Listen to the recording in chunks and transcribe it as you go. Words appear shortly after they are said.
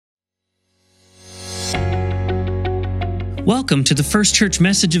Welcome to the First Church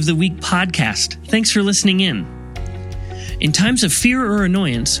Message of the Week podcast. Thanks for listening in. In times of fear or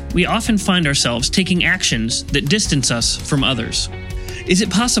annoyance, we often find ourselves taking actions that distance us from others. Is it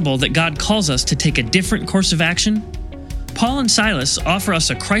possible that God calls us to take a different course of action? Paul and Silas offer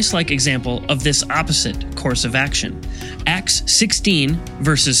us a Christ-like example of this opposite course of action. Acts 16,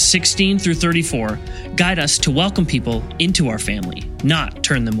 verses 16 through 34, guide us to welcome people into our family, not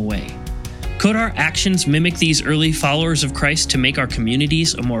turn them away. Could our actions mimic these early followers of Christ to make our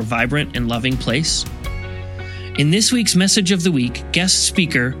communities a more vibrant and loving place? In this week's Message of the Week, guest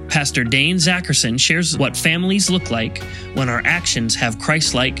speaker Pastor Dane Zackerson shares what families look like when our actions have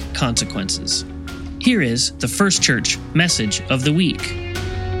Christ-like consequences. Here is the First Church Message of the Week.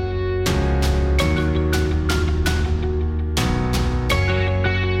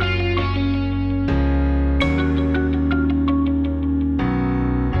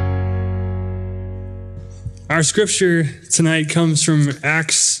 Our scripture tonight comes from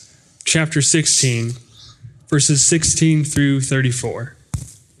Acts chapter 16, verses 16 through 34.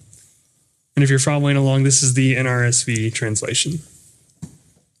 And if you're following along, this is the NRSV translation.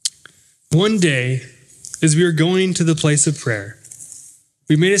 One day, as we were going to the place of prayer,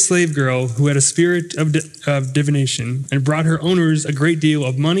 we met a slave girl who had a spirit of divination and brought her owners a great deal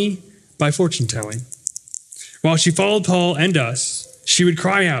of money by fortune telling. While she followed Paul and us, she would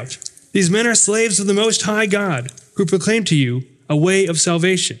cry out, "These men are slaves of the Most High God, who proclaim to you a way of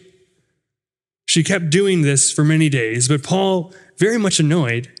salvation." She kept doing this for many days, but Paul, very much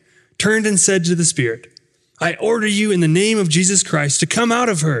annoyed, turned and said to the spirit, "I order you in the name of Jesus Christ to come out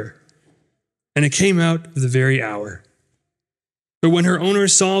of her." And it came out of the very hour. But when her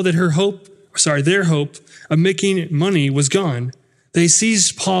owners saw that their hope of making money was gone, they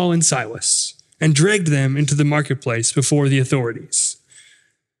seized Paul and Silas and dragged them into the marketplace before the authorities.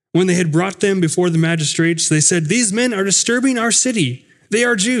 When they had brought them before the magistrates, they said, "These men are disturbing our city. They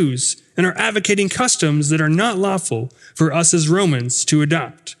are Jews and are advocating customs that are not lawful for us as Romans to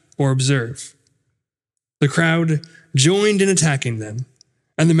adopt or observe." The crowd joined in attacking them,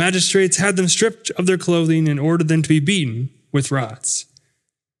 and the magistrates had them stripped of their clothing and ordered them to be beaten with rods.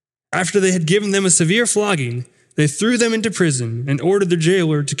 After they had given them a severe flogging, they threw them into prison and ordered the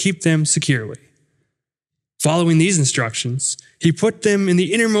jailer to keep them securely. Following these instructions, he put them in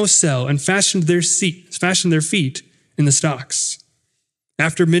the innermost cell and fastened their feet in the stocks.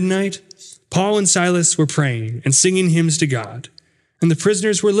 After midnight, Paul and Silas were praying and singing hymns to God, and the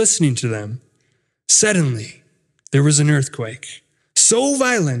prisoners were listening to them. Suddenly, there was an earthquake, so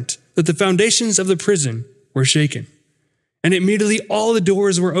violent that the foundations of the prison were shaken, and immediately all the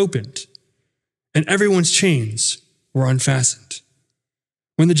doors were opened, and everyone's chains were unfastened.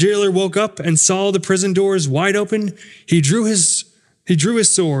 When the jailer woke up and saw the prison doors wide open, he drew his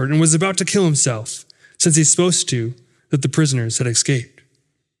sword and was about to kill himself, since he's supposed to, that the prisoners had escaped.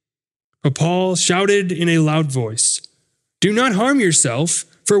 But Paul shouted in a loud voice, "Do not harm yourself,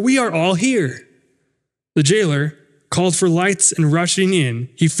 for we are all here." The jailer called for lights, and rushing in,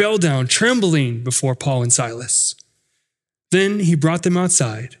 he fell down trembling before Paul and Silas. Then he brought them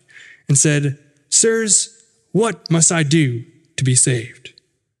outside and said, "Sirs, what must I do to be saved?"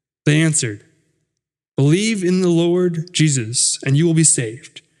 They answered, "Believe in the Lord Jesus, and you will be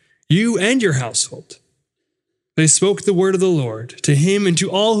saved, you and your household." They spoke the word of the Lord to him and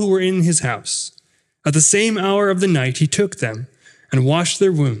to all who were in his house. At the same hour of the night he took them and washed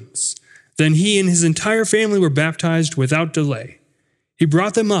their wounds. Then he and his entire family were baptized without delay. He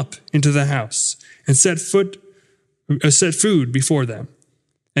brought them up into the house and set food before them.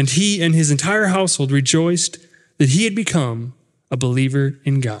 And he and his entire household rejoiced that he had become a believer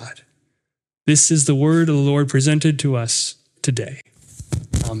in God. This is the word of the Lord presented to us today.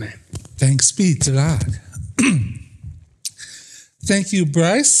 Amen. Thanks be to God. Thank you,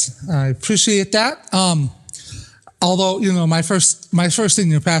 Bryce. I appreciate that. Although, my first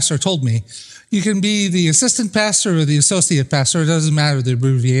senior pastor told me, you can be the assistant pastor or the associate pastor. It doesn't matter. The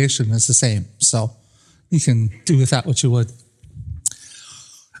abbreviation is the same. So you can do with that what you would.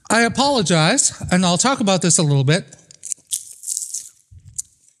 I apologize, and I'll talk about this a little bit.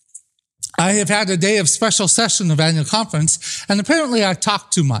 I have had a day of special session of annual conference, and apparently I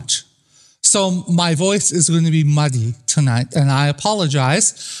talked too much. So my voice is going to be muddy tonight, and I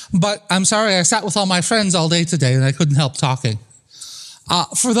apologize. But I'm sorry, I sat with all my friends all day today, and I couldn't help talking.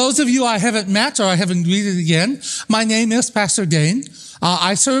 For those of you I haven't met or I haven't greeted again, my name is Pastor Dane.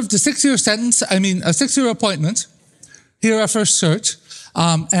 I served a 6-year appointment here at First Church.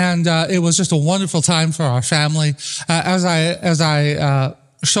 And it was just a wonderful time for our family. As I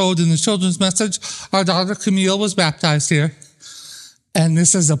showed in the children's message, our daughter Camille was baptized here. And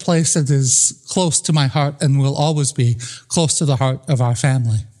this is a place that is close to my heart and will always be close to the heart of our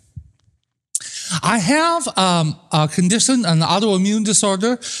family. I have a condition, an autoimmune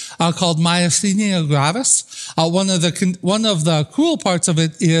disorder called myasthenia gravis. One of the cruel parts of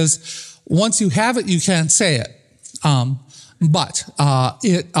it is once you have it, you can't say it.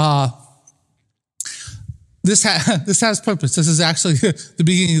 This has purpose. This is actually the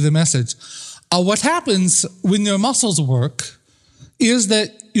beginning of the message. What happens when your muscles work is that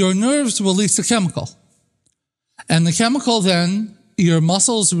your nerves release a chemical. And the chemical then, your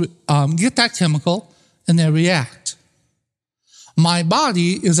muscles get that chemical and they react. My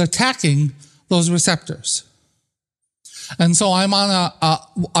body is attacking those receptors. And so I'm on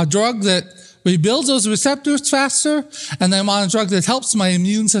a drug that rebuilds those receptors faster, and I'm on a drug that helps my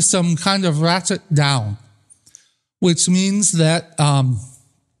immune system kind of ratchet down, which means that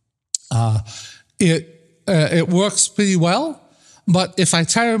it works pretty well. But if I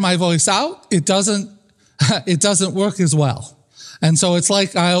tire my voice out, it doesn't work as well. And so it's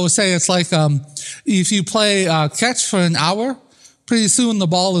like, I always say, it's like if you play catch for an hour, pretty soon the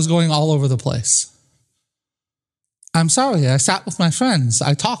ball is going all over the place. I'm sorry, I sat with my friends.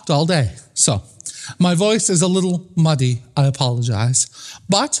 I talked all day. So my voice is a little muddy. I apologize.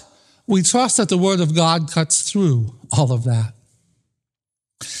 But we trust that the Word of God cuts through all of that.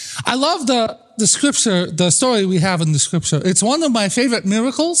 I love the scripture, the story we have in the scripture. It's one of my favorite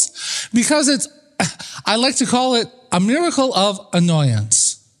miracles because I like to call it a miracle of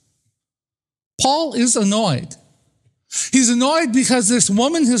annoyance. Paul is annoyed. He's annoyed because this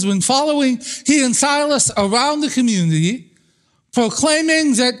woman has been following he and Silas around the community,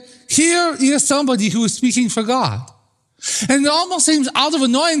 proclaiming that here is somebody who is speaking for God. And it almost seems out of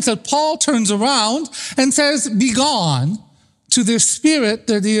annoyance that Paul turns around and says, "Be gone," to this spirit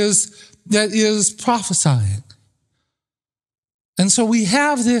that is prophesying. And so we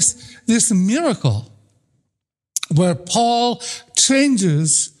have this miracle where Paul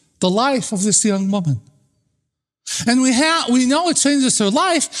changes the life of this young woman. And we know it changes her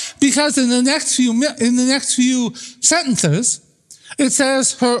life because in the next few sentences, it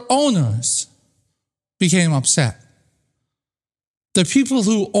says her owners became upset. The people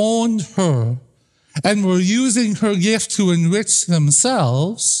who owned her and were using her gift to enrich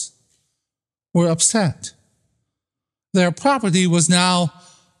themselves were upset. Their property was now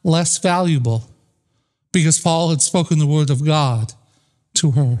less valuable because Paul had spoken the word of God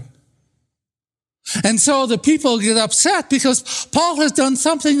to her. And so the people get upset because Paul has done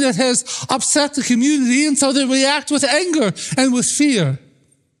something that has upset the community, and so they react with anger and with fear.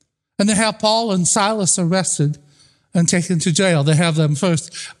 And they have Paul and Silas arrested and taken to jail. They have them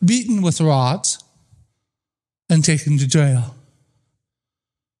first beaten with rods and taken to jail.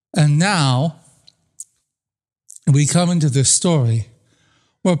 And now we come into this story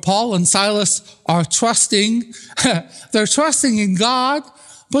where Paul and Silas are trusting, they're trusting in God,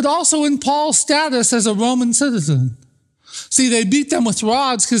 but also in Paul's status as a Roman citizen. See, they beat them with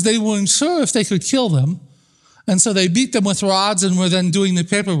rods because they weren't sure if they could kill them. And so they beat them with rods and were then doing the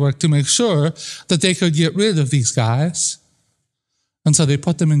paperwork to make sure that they could get rid of these guys. And so they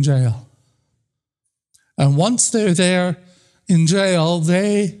put them in jail. And once they're there in jail,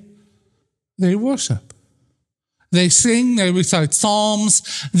 they worship. They sing, they recite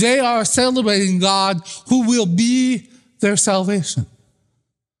psalms. They are celebrating God who will be their salvation.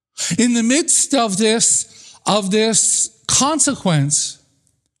 In the midst of this consequence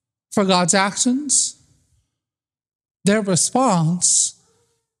for God's actions, their response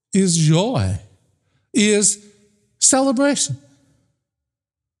is joy, is celebration,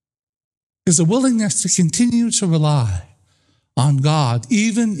 is a willingness to continue to rely on God,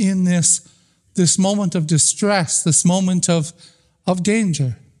 even in this moment of distress, this moment of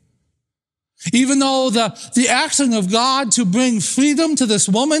danger. Even though the action of God to bring freedom to this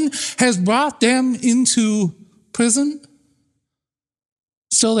woman has brought them into prison,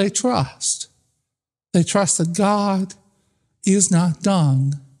 still they trust. They trust that God is not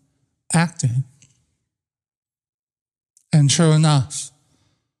done acting. And sure enough,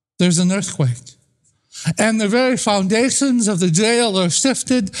 there's an earthquake. And the very foundations of the jail are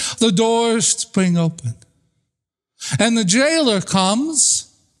shifted, the doors spring open. And the jailer comes,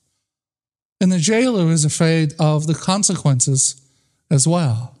 and the jailer is afraid of the consequences as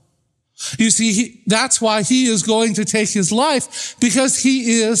well. You see, that's why he is going to take his life, because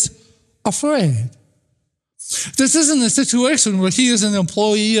he is afraid. This isn't a situation where he is an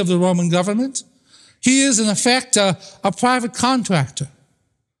employee of the Roman government. He is, in effect, a private contractor.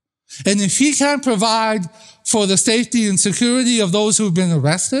 And if he can't provide for the safety and security of those who have been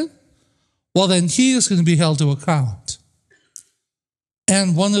arrested, well, then he is going to be held to account.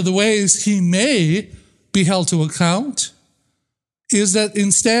 And one of the ways he may be held to account is that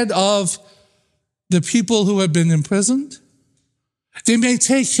instead of the people who have been imprisoned, they may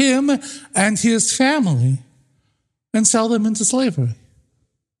take him and his family and sell them into slavery.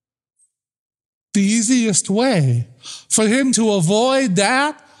 The easiest way for him to avoid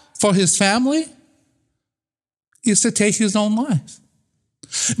that for his family is to take his own life.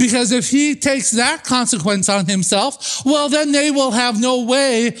 Because if he takes that consequence on himself, well, then they will have no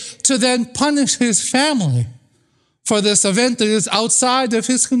way to then punish his family for this event that is outside of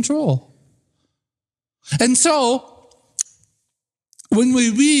his control. And so, when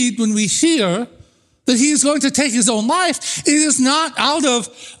we hear that he is going to take his own life, it is not out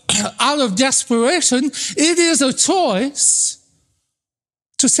of desperation. It is a choice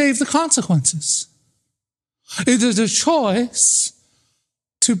to save the consequences. It is a choice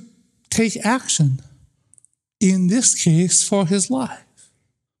to take action, in this case, for his life.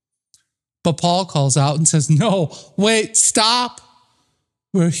 But Paul calls out and says, no, wait, stop.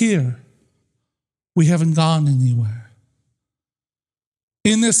 We're here. We haven't gone anywhere.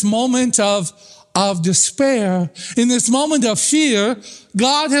 In this moment of despair, in this moment of fear,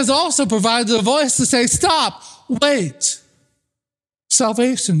 God has also provided a voice to say, stop, wait.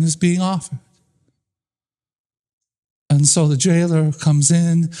 Salvation is being offered. And so the jailer comes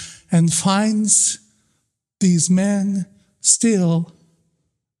in and finds these men still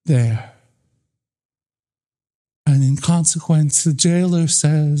there. And in consequence, the jailer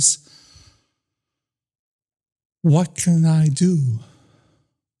says, what can I do?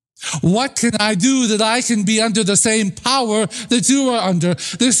 What can I do that I can be under the same power that you are under?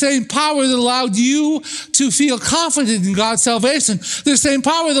 The same power that allowed you to feel confident in God's salvation. The same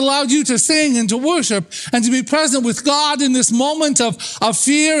power that allowed you to sing and to worship and to be present with God in this moment of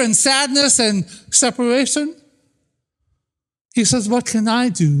fear and sadness and separation. He says, what can I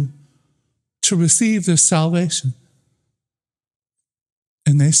do to receive this salvation?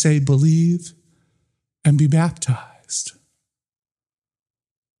 And they say, believe and be baptized.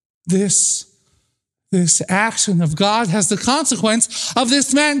 This action of God has the consequence of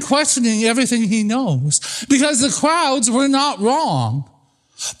this man questioning everything he knows, because the crowds were not wrong.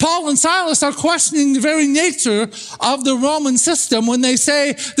 Paul and Silas are questioning the very nature of the Roman system when they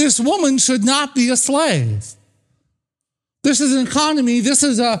say this woman should not be a slave. This is an economy, this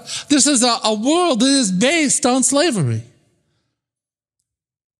is a world that is based on slavery.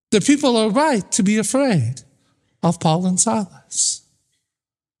 The people are right to be afraid of Paul and Silas.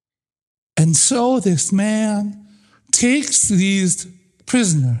 And so this man takes these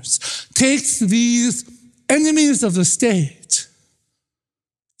prisoners, takes these enemies of the state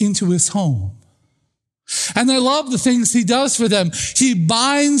into his home. And I love the things he does for them. He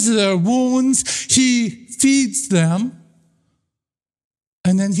binds their wounds, he feeds them,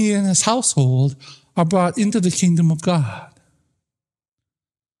 and then he and his household are brought into the kingdom of God.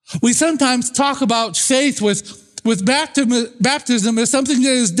 We sometimes talk about faith with baptism as something that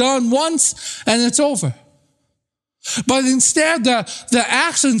is done once and it's over. But instead, the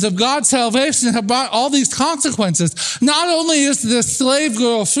actions of God's salvation have brought all these consequences. Not only is the slave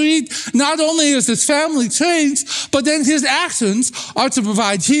girl freed, not only is his family changed, but then his actions are to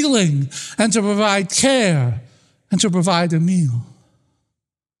provide healing and to provide care and to provide a meal.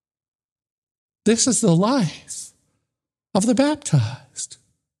 This is the life of the baptized.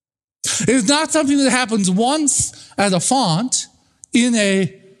 It is not something that happens once at a font in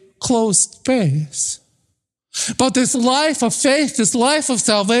a closed space. But this life of faith, this life of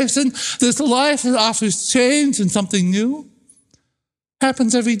salvation, this life that offers change and something new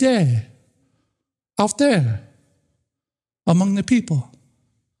happens every day out there among the people,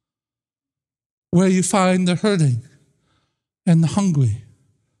 where you find the hurting and the hungry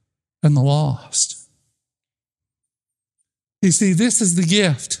and the lost. You see, this is the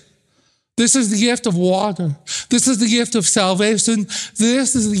gift. This is the gift of water. This is the gift of salvation.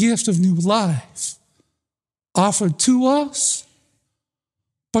 This is the gift of new life, offered to us,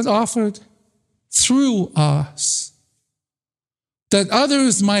 but offered through us, that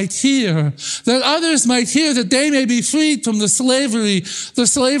others might hear, that they may be freed from the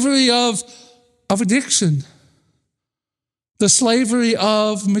slavery of addiction, the slavery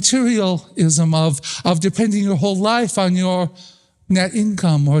of materialism, of depending your whole life on your net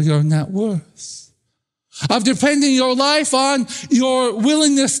income or your net worth, of depending your life on your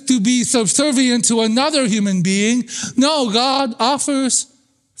willingness to be subservient to another human being. No, God offers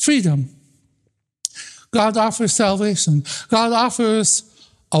freedom. God offers salvation. God offers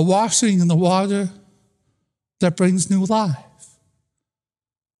a washing in the water that brings new life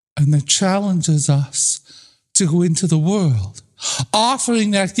and that challenges us to go into the world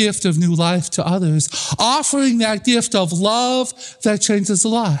offering that gift of new life to others, offering that gift of love that changes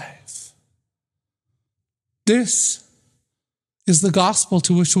life. This is the gospel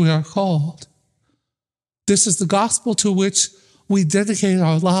to which we are called. This is the gospel to which we dedicate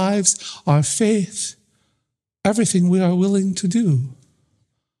our lives, our faith, everything we are willing to do.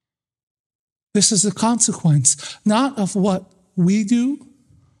 This is the consequence, not of what we do,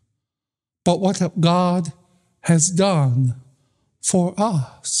 but what God has done for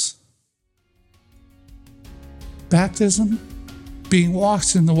us. Baptism, being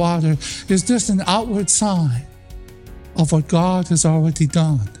washed in the water, is just an outward sign of what God has already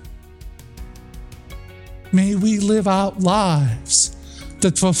done. May we live out lives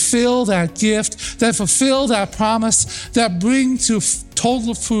that fulfill that gift, that fulfill that promise, that bring to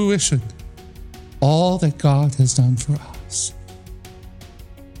total fruition all that God has done for us.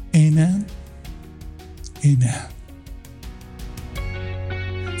 Amen. Amen.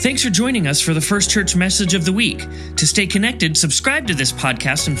 Thanks for joining us for the First Church Message of the Week. To stay connected, subscribe to this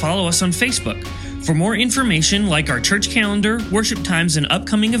podcast and follow us on Facebook. For more information like our church calendar, worship times, and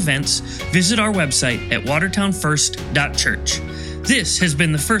upcoming events, visit our website at watertownfirst.church. This has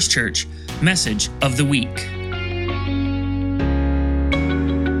been the First Church Message of the Week.